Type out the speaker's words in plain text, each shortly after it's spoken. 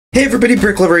Hey everybody,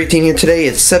 BRICKLOVER18 here. Today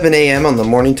it's 7 a.m. on the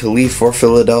morning to leave for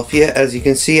Philadelphia. As you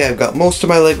can see, I've got most of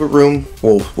my Lego room,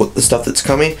 well, with the stuff that's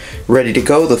coming, ready to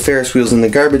go. The Ferris wheel's in the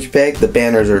garbage bag, the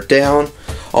banners are down,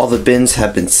 all the bins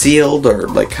have been sealed, or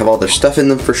like have all their stuff in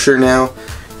them for sure now.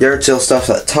 Yard sale stuff's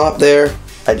at the top there.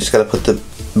 I just gotta put the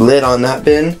lid on that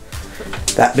bin.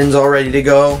 That bin's all ready to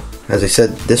go. As I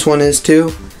said, this one is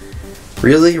too.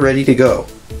 Really ready to go.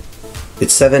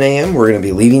 It's 7 a.m. We're gonna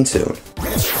be leaving soon.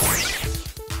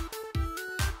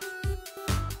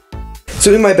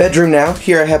 So in my bedroom now,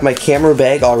 here I have my camera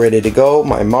bag all ready to go,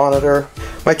 my monitor,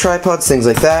 my tripods, things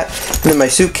like that. And in my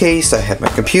suitcase, I have my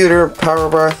computer, power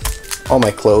bar, all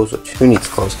my clothes, which, who needs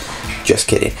clothes? Just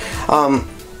kidding.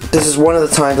 This is one of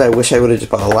the times I wish I would have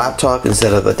just bought a laptop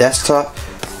instead of a desktop,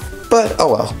 but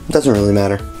oh well, it doesn't really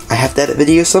matter. I have to edit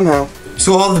videos somehow.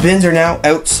 So all the bins are now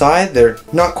outside. They're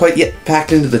not quite yet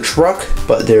packed into the truck,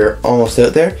 but they're almost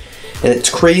out there. And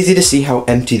it's crazy to see how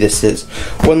empty this is.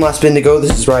 One last bin to go.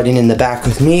 This is riding in the back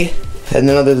with me. And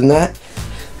then other than that,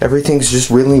 everything's just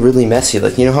really messy.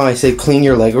 Like, you know how I say clean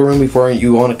your Lego room before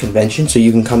you go on a convention so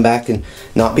you can come back and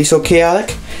not be so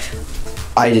chaotic?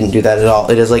 I didn't do that at all.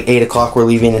 It is like 8 o'clock. We're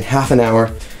leaving in half an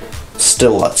hour.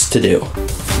 Still lots to do.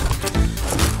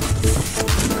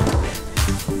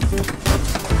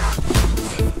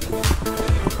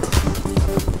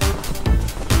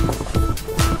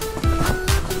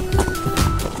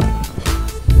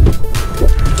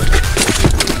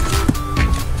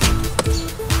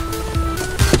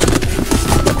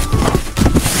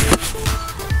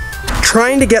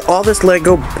 Trying to get all this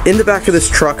Lego in the back of this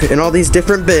truck in all these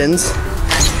different bins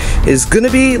is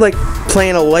gonna be like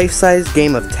playing a life-size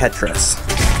game of Tetris.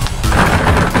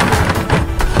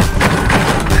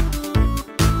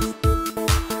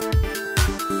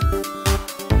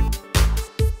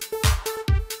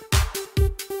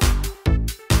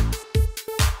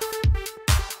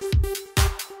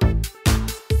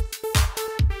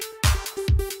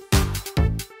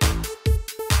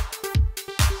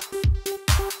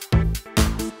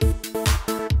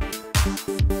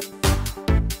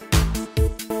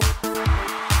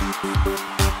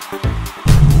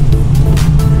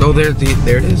 Oh, there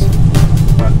it is.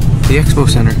 What? The Expo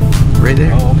Center, right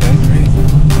there. Oh, okay, great.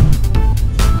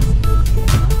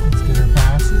 Let's get our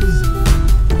passes.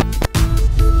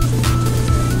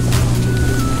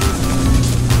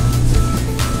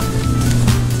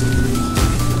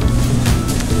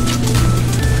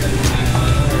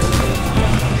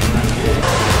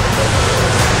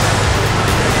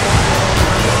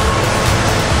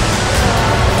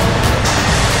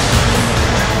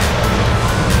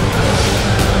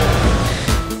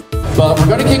 But we're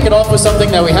going to kick it off with something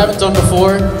that we haven't done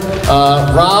before.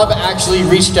 Rob actually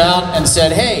reached out and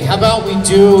said, hey, how about we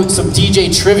do some DJ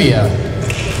trivia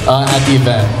at the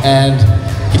event? And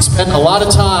he spent a lot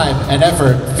of time and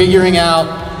effort figuring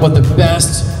out what the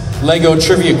best Lego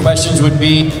trivia questions would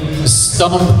be to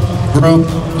stump group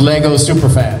Lego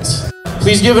superfans.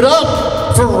 Please give it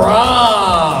up for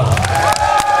Rob!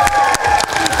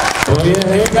 Oh yeah,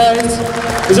 hey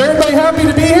guys. Is everybody happy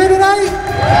to be here tonight?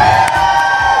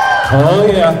 Oh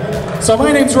yeah. So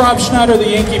my name's Rob Schneider, the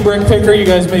Yankee Brick Picker. You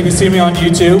guys maybe see me on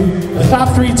YouTube. The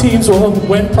top 3 teams will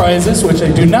win prizes, which I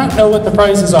do not know what the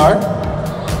prizes are.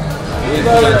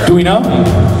 Do we know?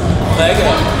 Lego.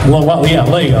 Well, yeah,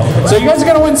 Lego. So you guys are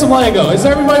gonna win some Lego. Does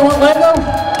everybody want Lego?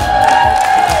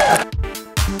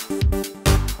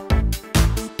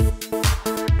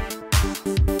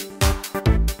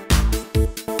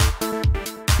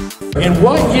 In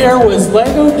what year was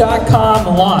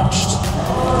Lego.com launched?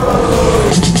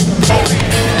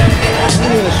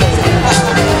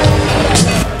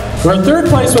 We're in 3rd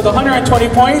place with 120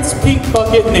 points, Pink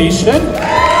Bucket Nation.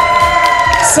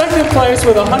 2nd place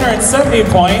with 170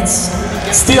 points,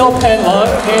 Steel Pen Lug.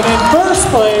 And in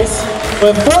 1st place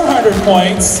with 400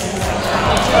 points,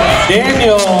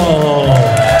 Daniel.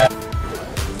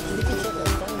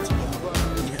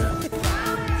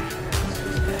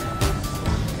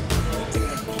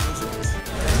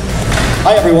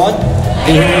 Hi everyone.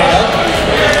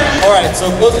 Alright, so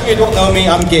those of you who don't know me,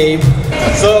 I'm Gabe.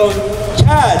 So,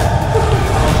 Chad,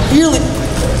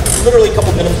 literally a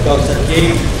couple minutes ago said,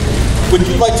 Gabe, would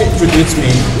you like to introduce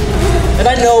me? And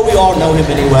I know we all know him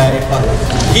anyway, but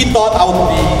he thought I would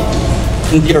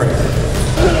be endearing.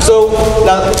 So,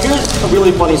 now here's a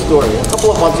really funny story. A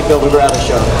couple of months ago we were at a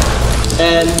show,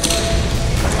 and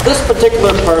this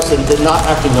particular person did not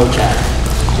actually know Chad.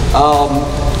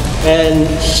 And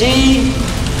she,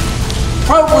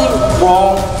 probably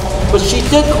wrong, but she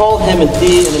did call him a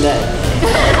D and an A.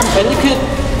 And you could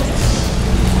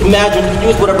imagine,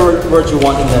 use whatever words you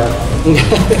want in there.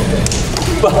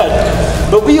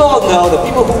 But we all know that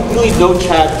people who really know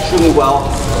Chad extremely well,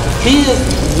 he is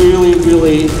really,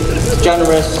 really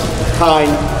generous,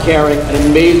 kind, caring, and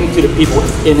amazing to the people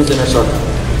in his inner circle.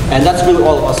 And that's really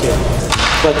all of us here.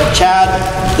 But Chad,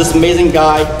 this amazing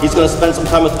guy, he's going to spend some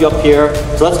time with you up here.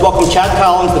 So let's welcome Chad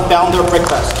Collins, the founder of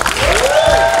BRICKFest.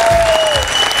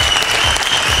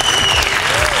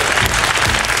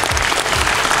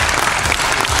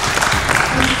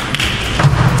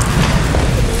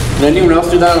 Can anyone else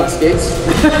do that on skates?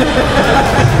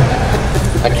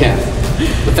 I can't.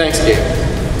 But thanks, Gabe.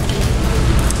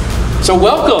 So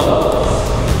welcome.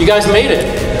 You guys made it.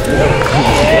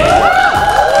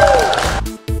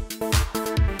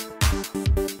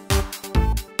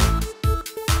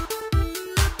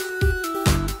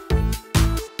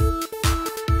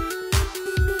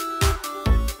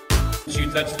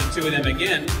 You touch the two of them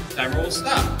again, timer will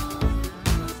stop.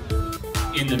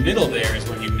 In the middle there is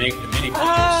when you make the mini figures.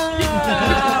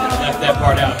 I left that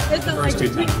part out the first two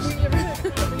times.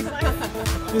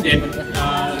 Yeah,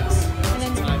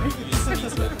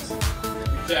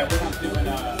 we're not doing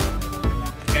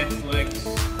heads, legs,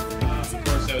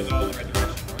 torsos all in the right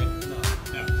direction, right?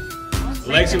 No.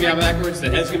 The legs can be on backwards, the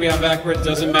head's can be on backwards,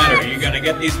 doesn't matter. You gotta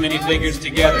get these minifigures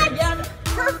together.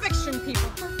 Perfection, people.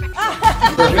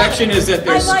 Perfection. Perfection is that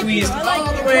they're squeezed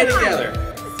all the way together.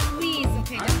 Squeeze,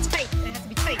 okay, that's tight. It has to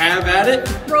be tight. Have at it.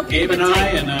 Gabe and I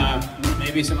and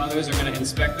maybe some others are going to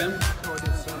inspect them.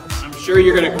 I'm sure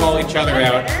you're going to call each other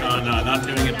out on not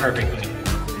doing it perfectly.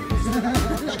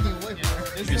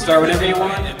 You can start whenever you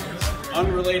want. It's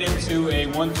unrelated to a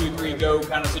 1, 2, 3, go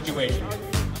kind of situation.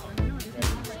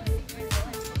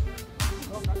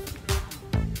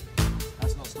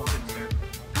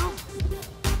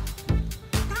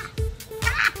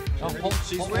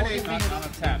 She's winning. Not a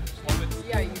tap.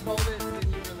 Yeah, you hold it and then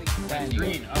you release it. That's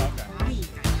green. Oh, okay.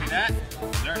 See that?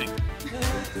 Learning.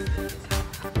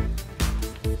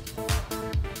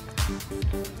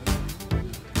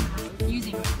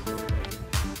 Using it.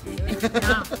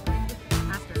 Now.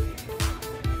 After.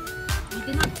 You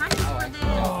did not practice for this.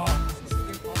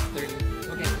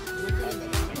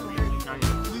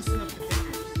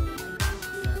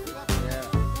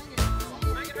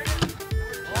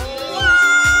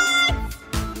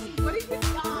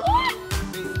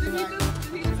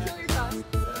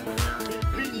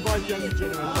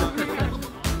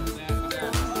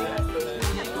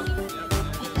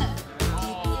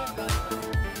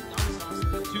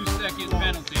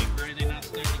 Penalty for anything not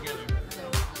staying together.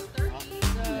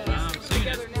 Seen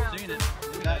it.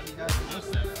 You got most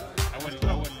of it. I wouldn't.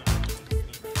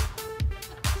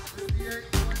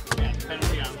 Yeah,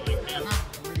 penalty on like him.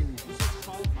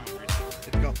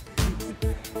 Go.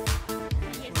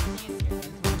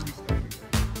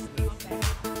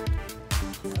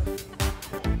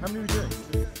 How many are we doing?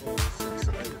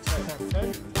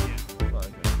 10?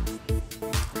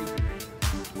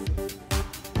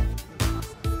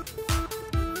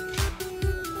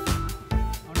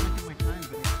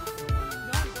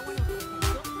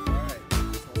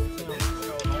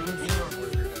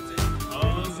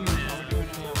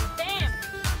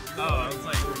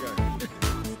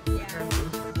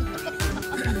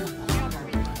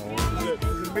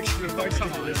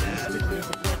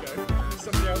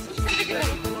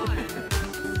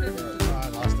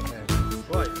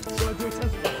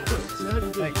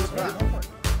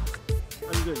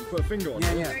 Put a finger on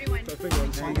it. Yeah. Put a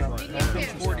finger on it.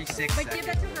 46 seconds. But give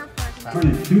that to her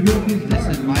first. This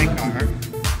is my car.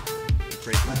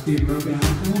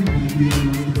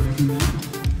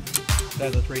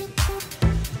 Dad, let's race it.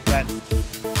 Dad,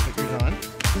 put yours on.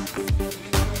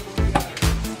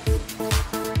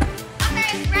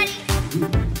 Okay, ready?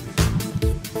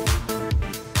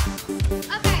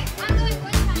 Okay, I'm doing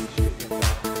one time.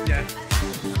 Yeah.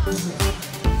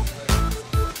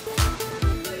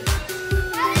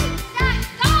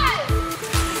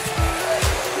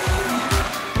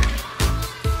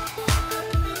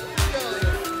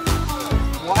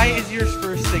 Why is yours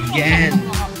first again? I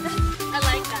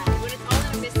like that. When it's all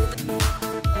in a mist.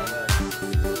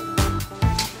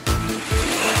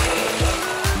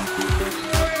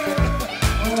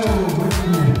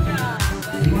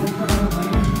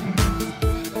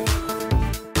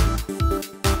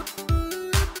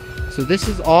 So this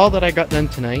is all that I got done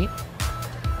tonight.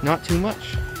 Not too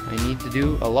much. I need to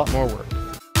do a lot more work.